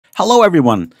Hello,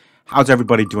 everyone. How's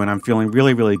everybody doing? I'm feeling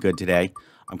really, really good today.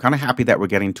 I'm kind of happy that we're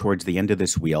getting towards the end of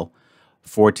this wheel.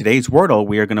 For today's Wordle,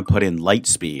 we are going to put in light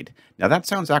speed. Now, that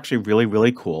sounds actually really,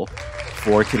 really cool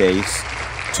for today's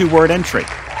two-word entry.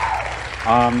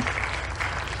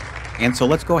 And so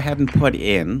let's go ahead and put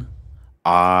in,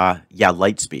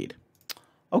 light speed.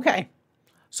 Okay.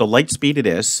 So light speed it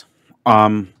is.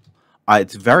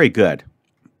 It's very good.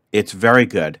 It's very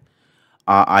good.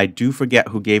 I do forget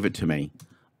who gave it to me.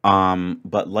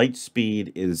 But light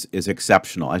speed is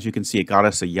exceptional. As you can see, it got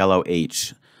us a yellow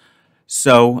H.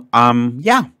 So,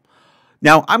 yeah.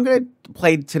 Now, I'm going to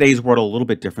play today's Wordle a little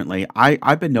bit differently.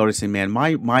 I've been noticing, man,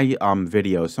 my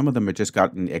videos, some of them have just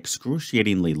gotten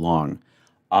excruciatingly long.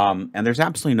 And there's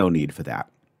absolutely no need for that.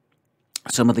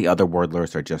 Some of the other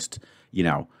Wordlers are just,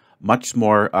 much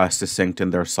more succinct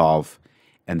in their solve.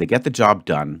 And they get the job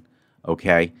done,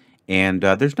 okay? And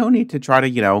there's no need to try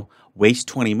to, waste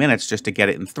 20 minutes just to get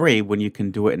it in 3 when you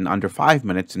can do it in under 5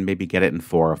 minutes and maybe get it in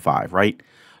 4 or 5, right?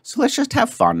 So let's just have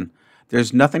fun.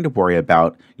 There's nothing to worry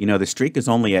about. The streak is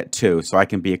only at 2, so I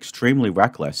can be extremely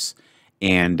reckless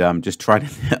and just try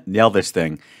to nail this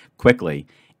thing quickly.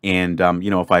 And,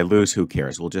 if I lose, who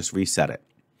cares? We'll just reset it.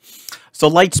 So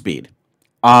light speed,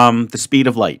 the speed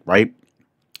of light, right?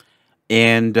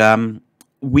 And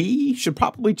we should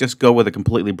probably just go with a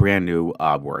completely brand new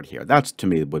word here. That's, to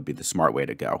me, would be the smart way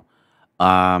to go.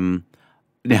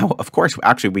 Now, of course,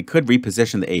 actually, we could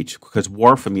reposition the H because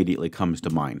wharf immediately comes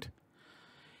to mind.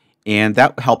 And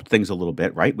that helped things a little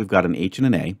bit, right? We've got an H and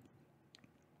an A.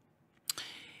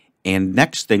 And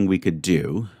next thing we could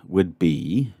do would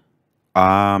be,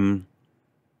 how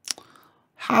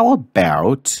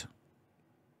about,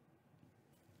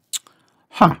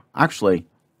 actually,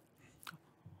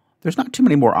 there's not too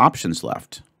many more options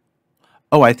left.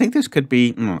 Oh, I think this could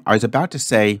be, I was about to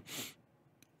say,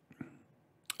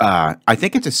 I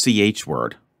think it's a CH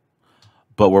word,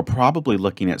 but we're probably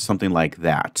looking at something like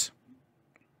that.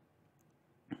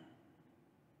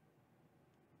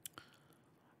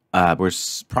 We're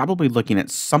probably looking at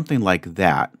something like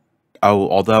that. Oh,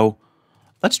 although,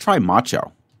 let's try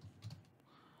macho.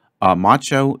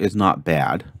 Macho is not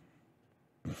bad.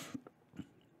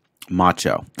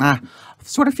 Macho. I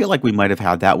sort of feel like we might have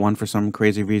had that one for some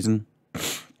crazy reason.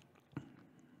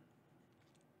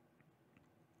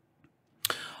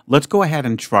 Let's go ahead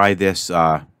and try this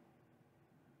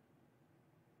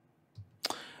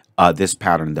this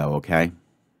pattern, though, okay?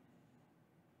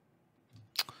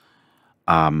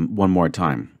 One more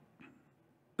time.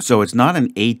 So it's not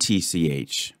an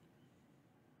ATCH.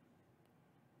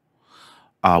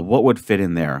 What would fit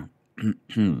in there?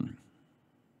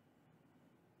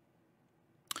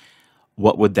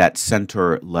 What would that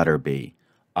center letter be?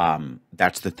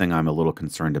 That's the thing I'm a little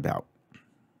concerned about.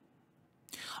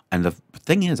 And the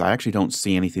thing is, I actually don't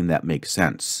see anything that makes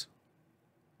sense.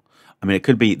 I mean, it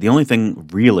could be, the only thing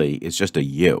really is just a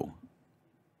U.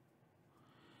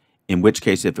 In which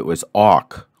case, if it was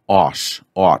awk, osh,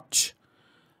 och,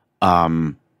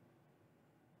 I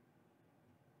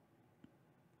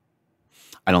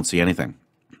don't see anything.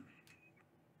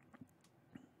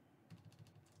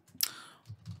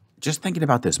 Just thinking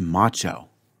about this macho.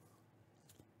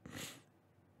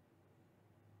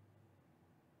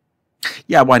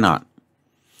 Yeah, why not?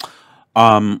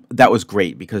 That was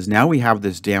great because now we have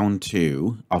this down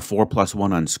to a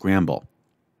 4+1 unscramble.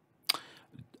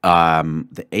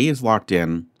 The A is locked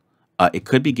in. It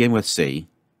could begin with C.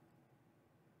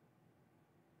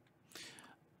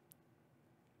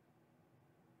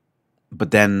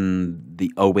 But then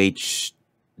the OH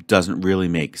doesn't really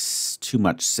make too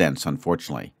much sense,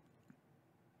 unfortunately.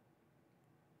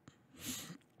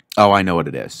 Oh, I know what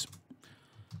it is.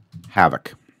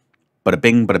 Havoc. Bada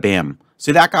bing, bada bam.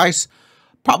 See that, guys?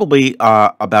 Probably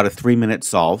about a 3-minute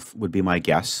solve would be my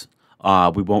guess.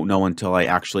 We won't know until I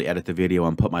actually edit the video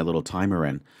and put my little timer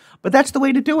in. But that's the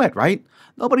way to do it, right?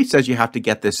 Nobody says you have to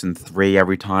get this in 3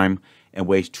 every time and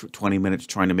waste 20 minutes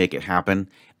trying to make it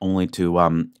happen, only to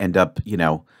end up,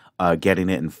 getting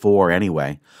it in 4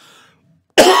 anyway.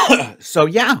 So,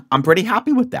 yeah, I'm pretty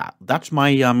happy with that. That's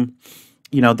my,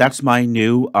 that's my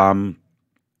new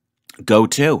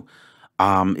go-to.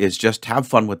 Is just have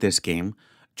fun with this game,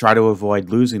 try to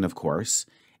avoid losing, of course,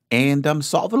 and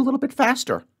solve it a little bit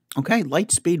faster. Okay,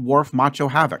 light speed, wharf, macho,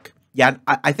 havoc. Yeah,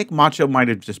 I think macho might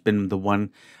have just been the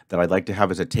one that I'd like to have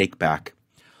as a take back.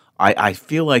 I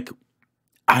feel like,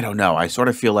 I don't know, I sort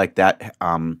of feel like that,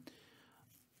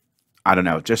 I don't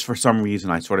know, just for some reason,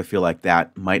 I sort of feel like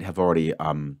that might have already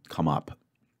come up.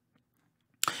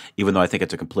 Even though I think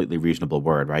it's a completely reasonable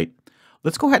word, right?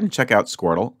 Let's go ahead and check out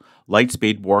Squirtle.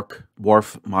 Lightspeed,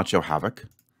 Wharf, Macho, Havoc.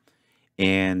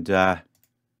 And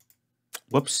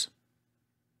Whoops.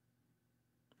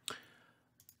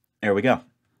 There we go.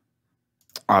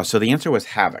 So the answer was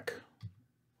havoc.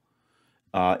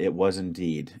 It was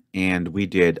indeed. And we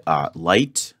did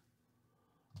light,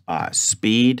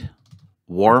 speed,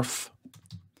 wharf,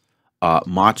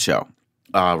 macho.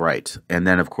 Right. And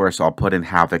then, of course, I'll put in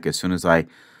havoc as soon as I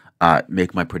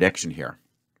make my prediction here.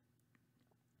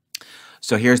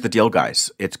 So here's the deal,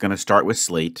 guys. It's going to start with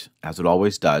slate, as it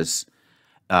always does.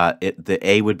 The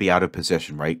A would be out of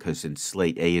position, right? Because in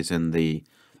slate, A is in the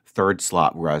third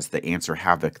slot, whereas the answer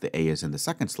havoc, the A is in the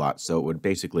second slot. So it would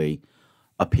basically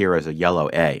appear as a yellow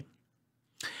A.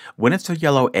 When it's a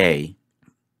yellow A,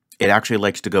 it actually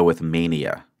likes to go with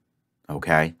mania,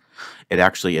 okay?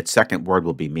 Its second word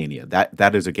will be mania.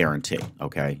 That is a guarantee,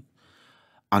 okay?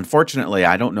 Unfortunately,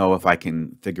 I don't know if I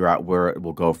can figure out where it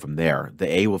will go from there.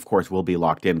 The A, of course, will be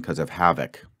locked in because of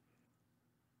havoc.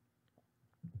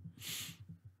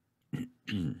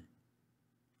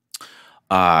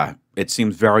 It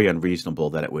seems very unreasonable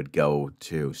that it would go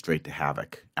straight to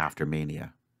havoc after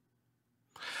mania.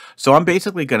 So I'm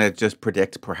basically going to just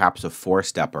predict perhaps a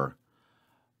four-stepper,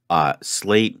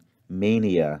 slate,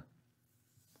 mania,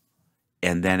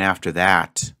 and then after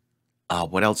that,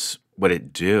 what else would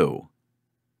it do?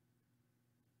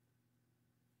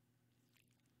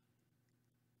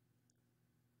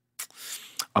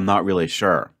 I'm not really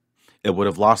sure. It would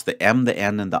have lost the M, the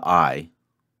N, and the I.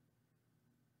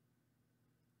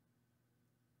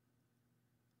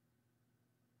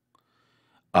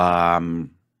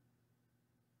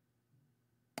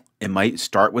 It might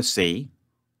start with C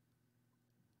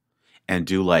and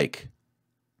do like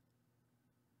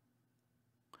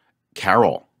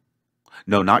Carol.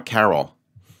 No, not Carol.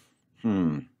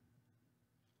 Because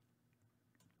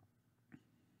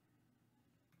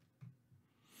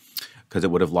it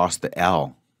would have lost the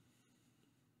L.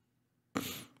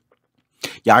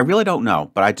 Yeah, I really don't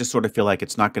know, but I just sort of feel like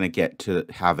it's not going to get to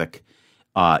havoc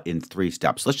in 3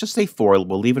 steps. Let's just say 4.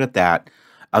 We'll leave it at that.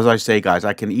 As I say, guys,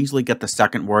 I can easily get the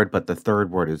second word, but the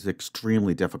third word is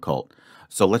extremely difficult.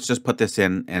 So let's just put this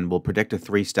in, and we'll predict a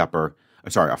 3-stepper.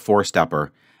 Sorry, a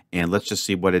 4-stepper, and let's just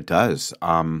see what it does.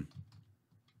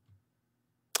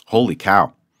 Holy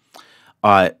cow.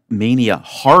 Mania,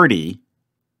 hardy.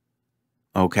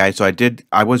 Okay, so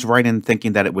I was right in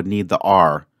thinking that it would need the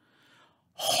R.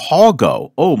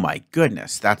 Hoggo. Oh my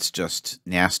goodness, that's just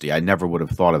nasty. I never would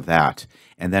have thought of that.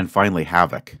 And then finally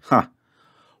havoc. Huh.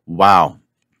 Wow.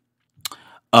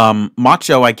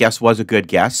 Macho, I guess, was a good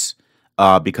guess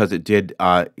because it did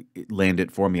land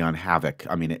it for me on havoc.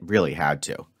 I mean, it really had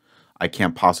to. I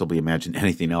can't possibly imagine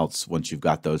anything else once you've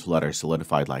got those letters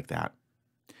solidified like that.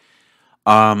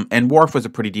 And wharf was a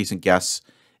pretty decent guess.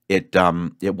 It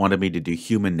wanted me to do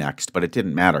human next, but it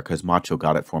didn't matter because macho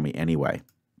got it for me anyway.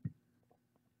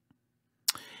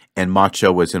 And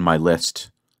macho was in my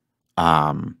list.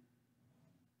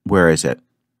 Where is it?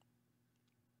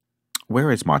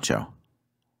 Where is macho?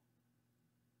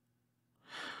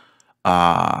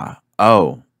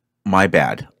 Oh, my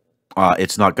bad.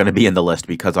 It's not going to be in the list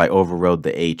because I overrode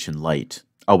the H in light.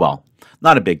 Oh, well,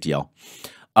 not a big deal.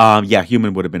 Yeah,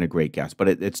 human would have been a great guess, but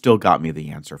it still got me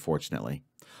the answer, fortunately.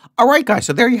 All right, guys,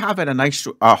 so there you have it. A nice,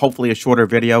 hopefully a shorter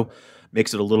video.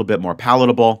 Makes it a little bit more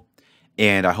palatable.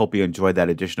 And I hope you enjoyed that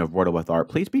edition of Wordle with Art.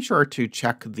 Please be sure to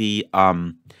check the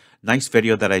nice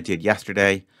video that I did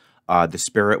yesterday. The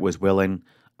spirit was willing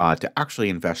to actually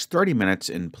invest 30 minutes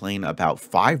in playing about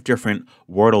 5 different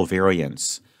Wordle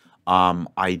variants.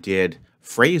 I did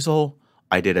phrasal,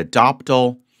 I did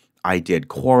adoptal, I did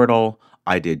Quordle,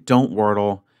 I did don't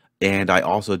Wordle, and I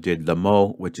also did the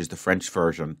Mo, which is the French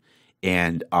version.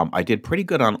 And I did pretty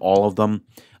good on all of them,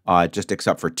 just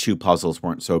except for 2 puzzles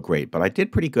weren't so great. But I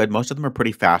did pretty good. Most of them are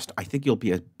pretty fast. I think you'll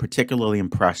be particularly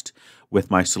impressed with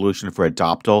my solution for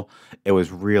adoptal. It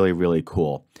was really, really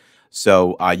cool.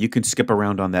 So you can skip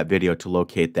around on that video to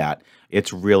locate that.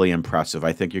 It's really impressive.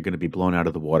 I think you're going to be blown out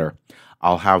of the water.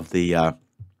 I'll have the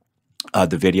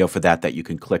video for that you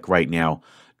can click right now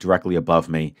directly above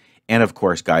me. And of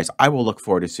course, guys, I will look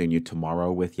forward to seeing you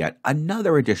tomorrow with yet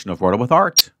another edition of Wordle with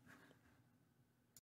Art.